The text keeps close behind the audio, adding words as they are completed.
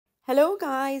Hello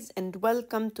guys and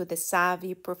welcome to the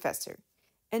Savvy Professor.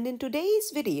 And in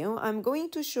today's video, I'm going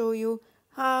to show you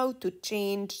how to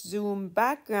change Zoom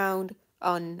background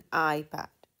on iPad.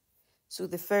 So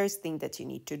the first thing that you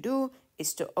need to do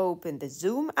is to open the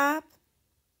Zoom app.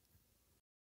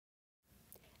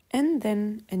 And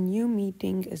then a new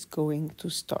meeting is going to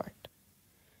start.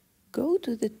 Go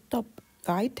to the top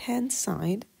right-hand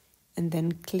side and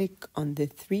then click on the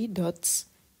three dots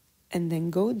and then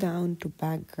go down to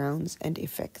backgrounds and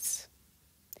effects.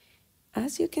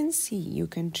 As you can see, you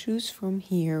can choose from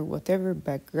here whatever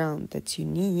background that you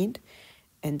need,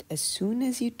 and as soon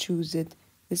as you choose it,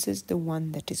 this is the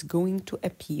one that is going to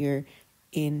appear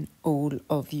in all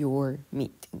of your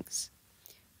meetings.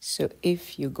 So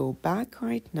if you go back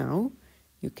right now,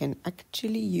 you can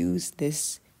actually use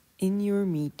this in your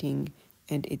meeting,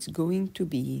 and it's going to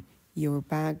be your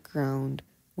background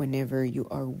whenever you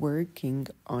are working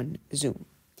on Zoom.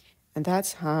 And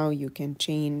that's how you can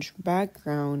change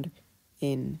background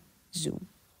in Zoom.